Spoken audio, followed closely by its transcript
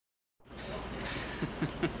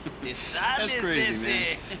That's crazy,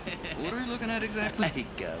 man. What are you looking at exactly? Ay,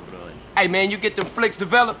 cabrón. Hey, man, you get them flicks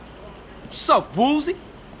developed? What's up, Woozy?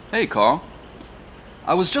 Hey, Carl.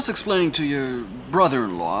 I was just explaining to your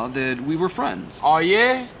brother-in-law that we were friends. Oh,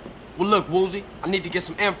 yeah? Well, look, Woozy, I need to get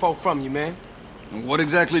some info from you, man. What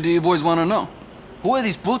exactly do you boys want to know? Who are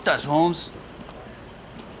these putas, Holmes?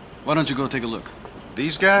 Why don't you go take a look?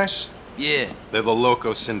 These guys? Yeah. They're the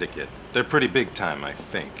Loco Syndicate. They're pretty big time, I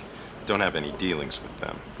think. Don't have any dealings with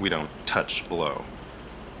them. We don't touch blow.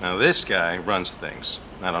 Now this guy runs things.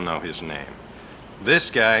 I don't know his name. This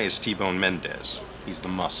guy is T-Bone Mendez. He's the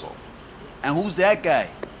muscle. And who's that guy?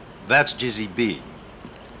 That's Jizzy B.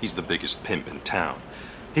 He's the biggest pimp in town.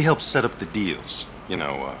 He helps set up the deals. You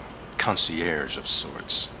know, concierge of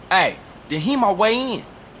sorts. Hey, then he my way in.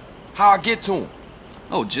 How I get to him?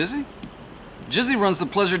 Oh, Jizzy? Jizzy runs the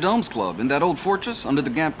Pleasure Domes Club in that old fortress under the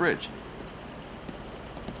Gant Bridge.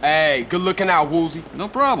 Hey, good looking out, Woozy. No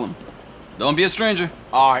problem. Don't be a stranger.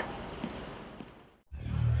 All right.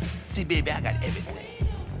 See, baby, I got everything.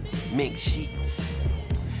 Mink sheets,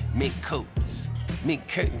 mink coats, mink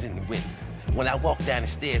curtains in the window. When I walk down the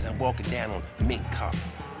stairs, I'm walking down on mink carpet.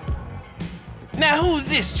 Now, who's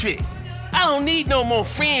this trick? I don't need no more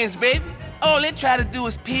friends, baby. All they try to do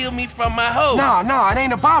is peel me from my hoe. Nah, it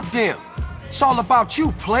ain't about them. It's all about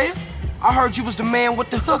you, player. I heard you was the man with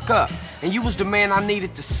the hookup, and you was the man I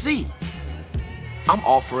needed to see. I'm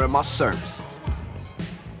offering my services.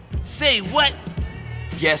 Say what?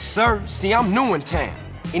 Yes, sir. See, I'm new in town.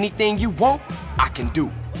 Anything you want, I can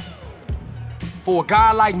do. For a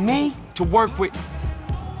guy like me to work with,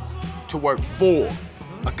 to work for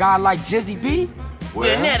a guy like Jizzy B?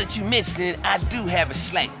 Well, now that you mention it, I do have a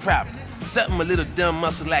slight problem. Something a little dumb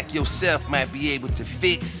muscle like yourself might be able to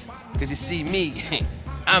fix. Cause you see me,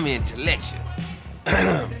 I'm intellectual.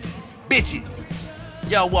 Bitches,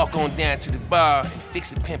 y'all walk on down to the bar and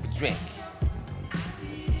fix a pimp a drink.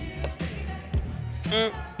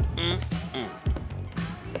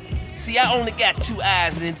 See, I only got 2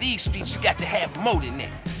 eyes, and in these streets, you got to have more than that.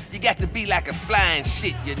 You got to be like a flying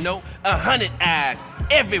shit, you know? 100 eyes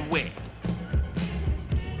everywhere.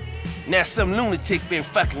 Now, some lunatic been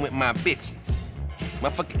fucking with my bitches.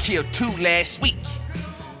 Motherfucker killed 2 last week.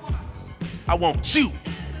 I want you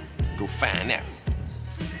go find out.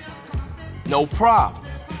 No problem.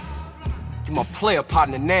 You my player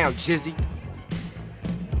partner now, Jizzy.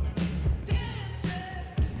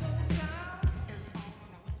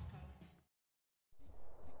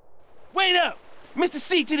 Wait up! Mr.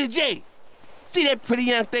 C to the J. See that pretty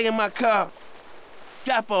young thing in my car?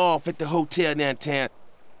 Drop her off at the hotel downtown.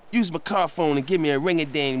 Use my car phone and give me a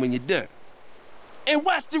ring-a-ding when you're done. And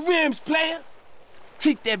watch the rims, player.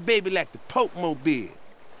 Treat that baby like the Pope Mobile.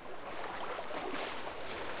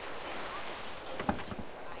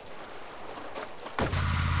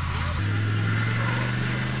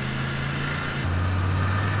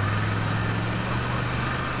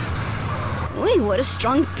 Uy, what a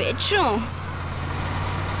strong pecho.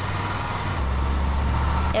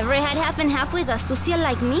 Ever had half and half with a sucia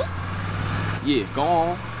like me? Yeah, go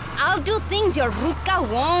on. I'll do things your ruca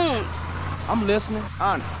won't. I'm listening,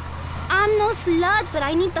 honest. I'm no slut, but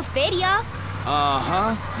I need the feria.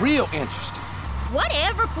 Uh-huh, real interesting.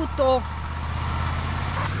 Whatever, puto.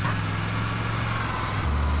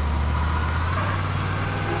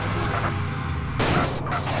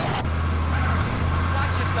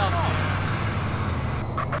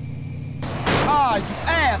 Ah, you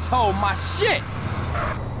asshole, my shit!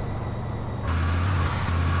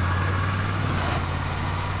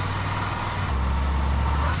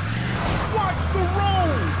 Watch the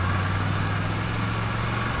road!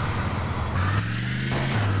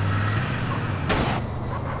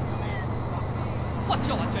 What's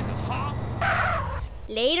your agenda, huh?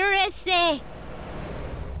 Later, ese.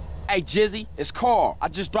 Hey, Jizzy, it's Carl. I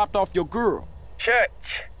just dropped off your girl. Church,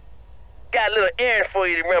 got a little errand for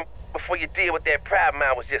you to run before you deal with that problem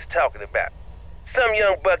I was just talking about. Some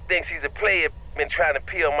young buck thinks he's a player, been trying to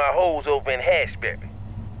peel my hoes over in Hashberry.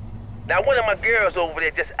 Now, one of my girls over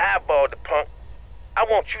there just eyeballed the punk. I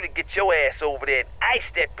want you to get your ass over there and ice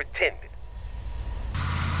that pretender.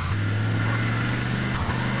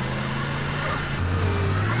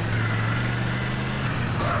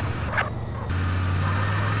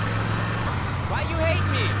 Why you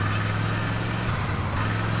hate me?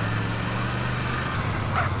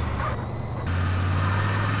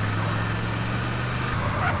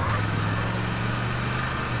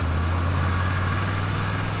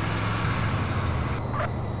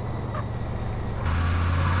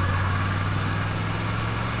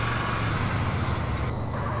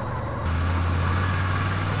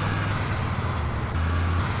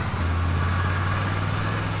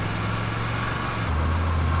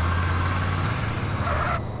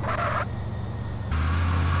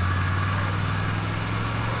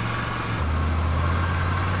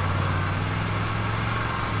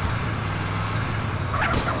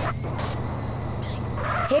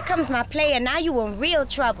 Here comes my player, now you in real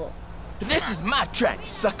trouble. This is my track,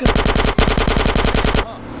 sucker.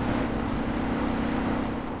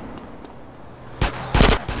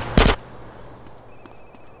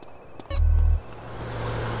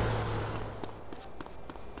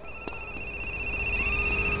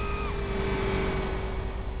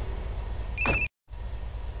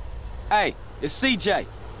 Hey, it's CJ.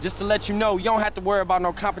 Just to let you know, you don't have to worry about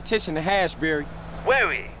no competition in Hashberry.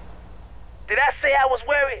 Worried? Did I say I was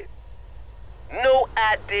worried? No,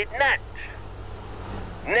 I did not.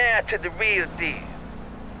 Now to the real deal.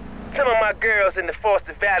 Some of my girls in the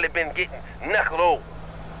Foster Valley been getting knuckled over.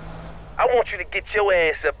 I want you to get your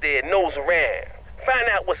ass up there and nose around. Find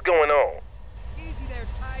out what's going on. Easy there,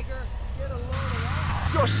 Tiger. Get a load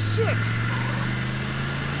of You're sick.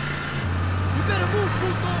 You better move,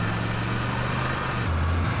 Puto.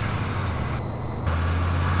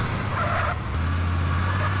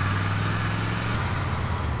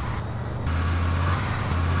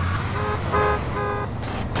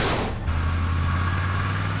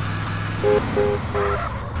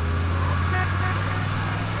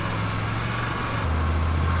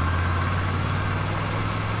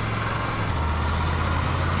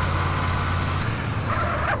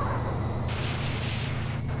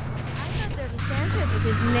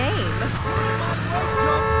 His name.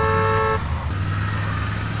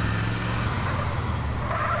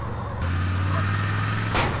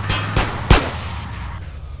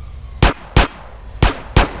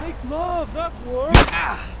 Make love, that works.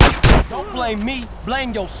 Don't blame me,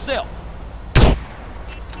 blame yourself.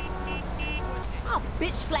 I'll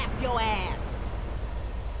bitch slap your ass.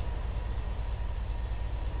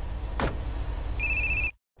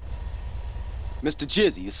 Mr.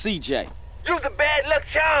 Jizzy, it's CJ. You's a bad luck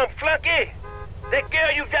charm, flunky. That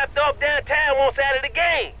girl you dropped off downtown wants out of the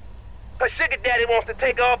game. Her sugar daddy wants to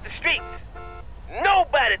take her off the streets.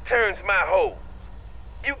 Nobody turns my hoe.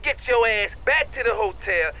 You get your ass back to the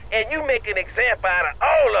hotel and you make an example out of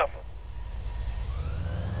all of them.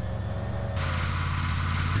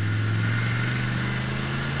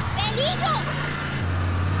 ¡Peligro!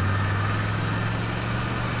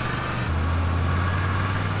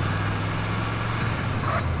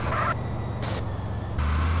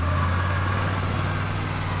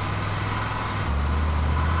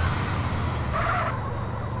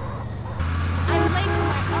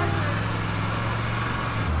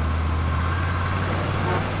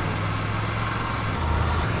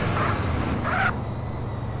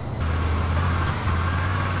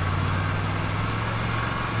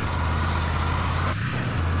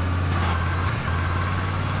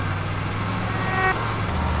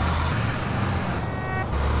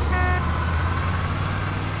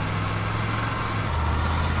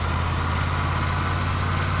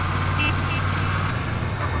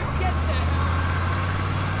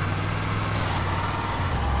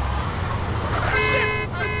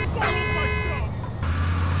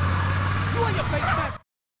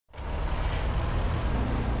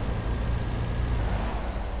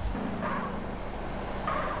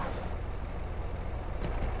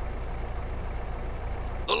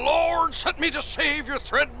 The Lord sent me to save your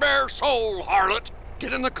threadbare soul, harlot.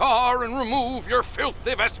 Get in the car and remove your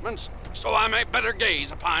filthy vestments, so I may better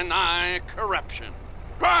gaze upon thy corruption.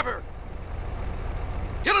 Driver!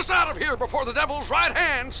 Get us out of here before the devil's right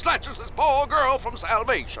hand snatches this poor girl from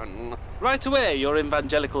salvation. Right away, your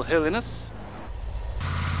evangelical holiness.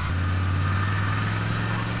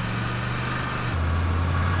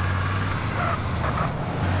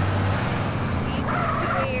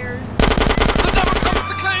 The devil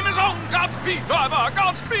comes to claim his own. Godspeed, driver,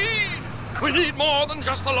 Godspeed! We need more than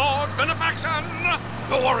just the Lord's benefaction.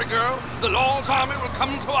 Don't worry, girl. The Lord's army will come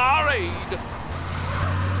to our aid.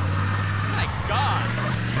 My God!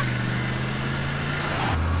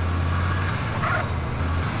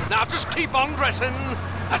 Now just keep on dressing.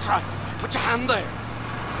 That's right. Put your hand there.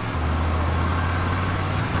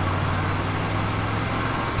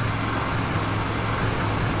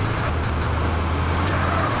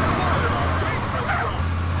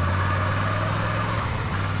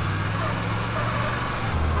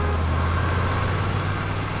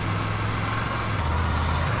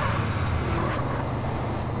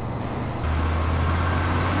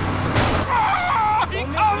 He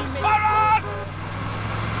comes for us!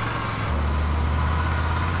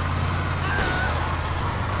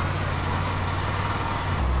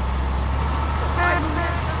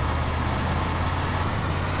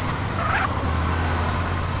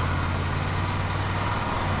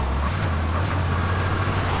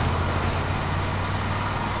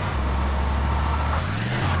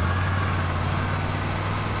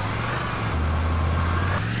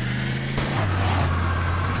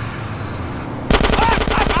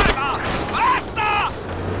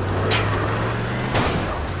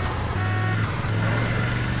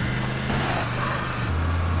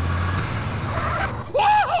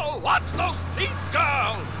 those teeth,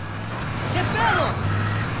 girl! ¿Qué pedo?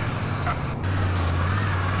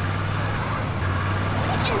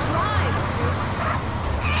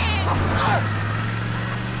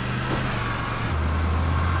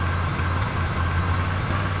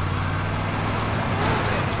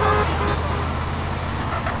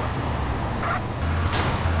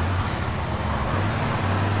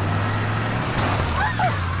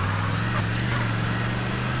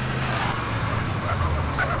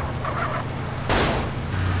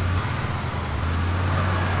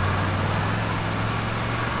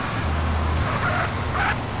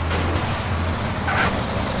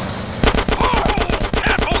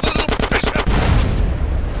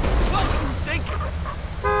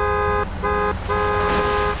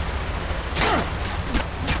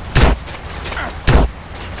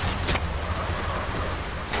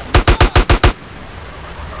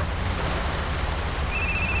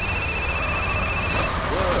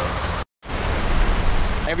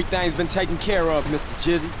 Everything's been taken care of, Mr.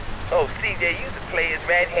 Jizzy. Oh, CJ, you the player's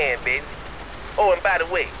right hand, baby. Oh, and by the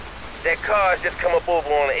way, that car's just come up over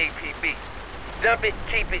on the APB. Dump it,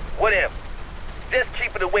 keep it, whatever. Just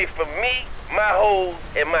keep it away from me, my hoes,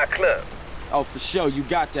 and my club. Oh, for sure, you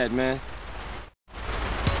got that, man.